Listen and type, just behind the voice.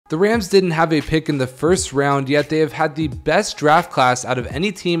The Rams didn't have a pick in the first round, yet they have had the best draft class out of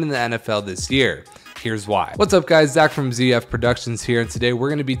any team in the NFL this year. Here's why. What's up, guys? Zach from ZF Productions here, and today we're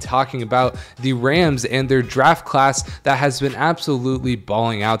going to be talking about the Rams and their draft class that has been absolutely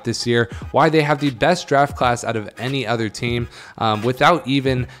balling out this year, why they have the best draft class out of any other team without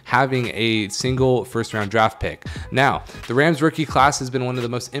even having a single first-round draft pick. Now, the Rams rookie class has been one of the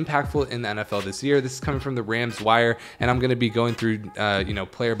most impactful in the NFL this year. This is coming from the Rams Wire, and I'm going to be going through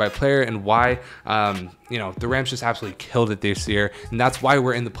player by player and why the Rams just absolutely killed it this year, and that's why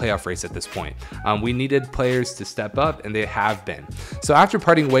we're in the playoff race at this point. We needed players to step up, and they have been. So after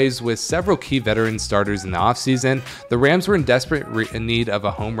parting ways with several key veteran starters in the offseason, the Rams were in desperate need of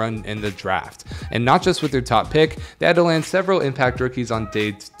a home run in the draft. And not just with their top pick, they had to land several impact rookies on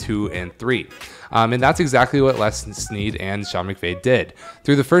day 2 and 3. And that's exactly what Les Snead and Sean McVay did.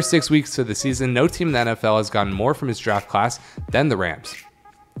 Through the first 6 weeks of the season, no team in the NFL has gotten more from its draft class than the Rams.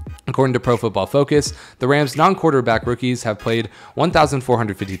 According to Pro Football Focus, the Rams' non-quarterback rookies have played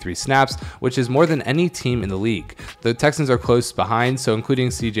 1,453 snaps, which is more than any team in the league. The Texans are close behind, so including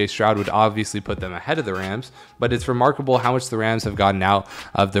CJ Stroud would obviously put them ahead of the Rams, but it's remarkable how much the Rams have gotten out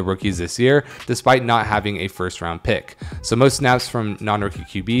of the rookies this year, despite not having a first-round pick. So most snaps from non-rookie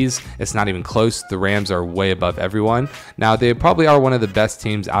QBs, it's not even close. The Rams are way above everyone. Now, they probably are one of the best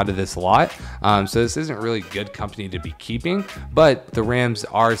teams out of this lot, so this isn't really good company to be keeping, but the Rams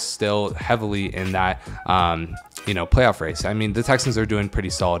are still heavily in that playoff race. I mean, the Texans are doing pretty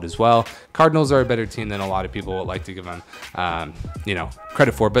solid as well. Cardinals are a better team than a lot of people would like to give them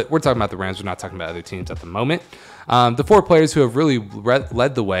credit for, but we're talking about the Rams. We're not talking about other teams at the moment. The 4 players who have really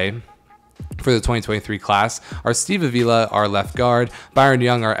led the way for the 2023 class are Steve Avila, our left guard, Byron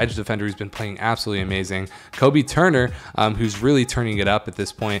Young, our edge defender, who's been playing absolutely amazing, Kobe Turner, who's really turning it up at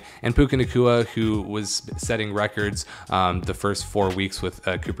this point, and Puka Nacua, who was setting records the first 4 weeks with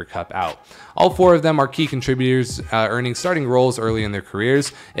Cooper Kupp out. All 4 of them are key contributors, earning starting roles early in their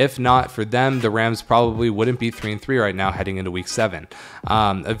careers. If not for them, the Rams probably wouldn't be 3-3 right now heading into week 7.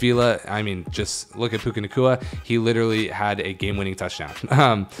 Avila, I mean, just look at Puka Nacua. He literally had a game-winning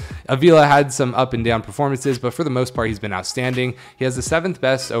touchdown. Avila had some up and down performances, but for the most part, he's been outstanding. He has the 7th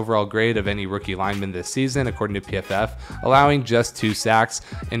best overall grade of any rookie lineman this season, according to PFF, allowing just 2 sacks.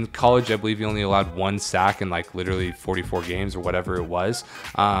 In college, I believe he only allowed 1 sack in literally 44 games or whatever it was.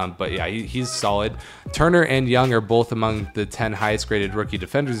 But yeah, he's solid. Turner and Young are both among the 10 highest graded rookie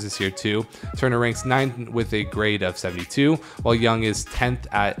defenders this year too. Turner ranks 9th with a grade of 72, while Young is 10th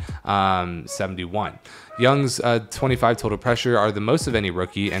at 71. Young's 25 total pressure are the most of any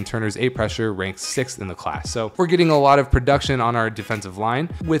rookie, and Turner's 8 pressure ranks 6th in the class. So we're getting a lot of production on our defensive line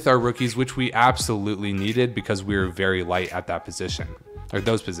with our rookies, which we absolutely needed because we were very light at that position, or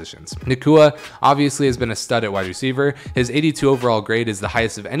those positions. Nacua obviously has been a stud at wide receiver. His 82 overall grade is the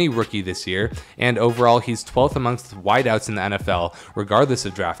highest of any rookie this year, and overall he's 12th amongst wideouts in the NFL, regardless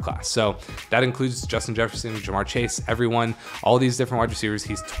of draft class. So that includes Justin Jefferson, Jamar Chase, everyone, all these different wide receivers,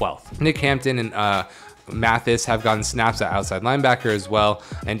 he's 12th. Nick Hampton and Mathis have gotten snaps at outside linebacker as well,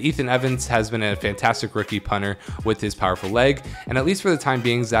 and Ethan Evans has been a fantastic rookie punter with his powerful leg, and at least for the time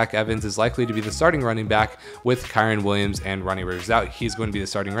being, Zach Evans is likely to be the starting running back with Kyren Williams and Ronnie Rivers out. He's going to be the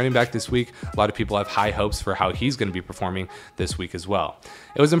starting running back this week. A lot of people have high hopes for how he's going to be performing this week as well.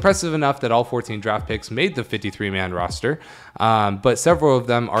 It was impressive enough that all 14 draft picks made the 53-man roster, but several of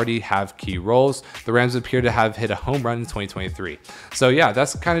them already have key roles. The Rams appear to have hit a home run in 2023. So yeah,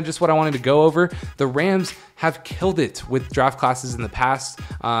 that's kind of just what I wanted to go over. The Rams have killed it with draft classes in the past.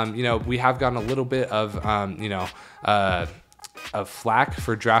 We have gotten a little bit of flack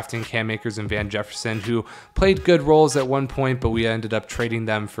for drafting Cam Akers and Van Jefferson, who played good roles at one point, but we ended up trading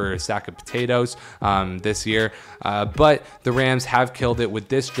them for a sack of potatoes this year. But the Rams have killed it with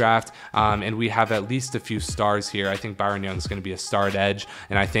this draft, and we have at least a few stars here. I think Byron Young is going to be a star at edge,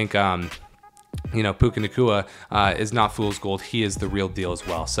 and I think Puka Nacua is not fool's gold. He is the real deal as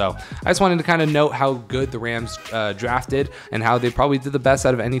well. So I just wanted to kind of note how good the Rams drafted and how they probably did the best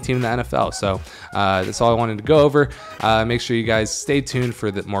out of any team in the NFL. So that's all I wanted to go over. Make sure you guys stay tuned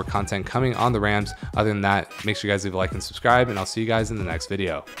for more content coming on the Rams. Other than that, make sure you guys leave a like and subscribe, and I'll see you guys in the next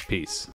video. Peace.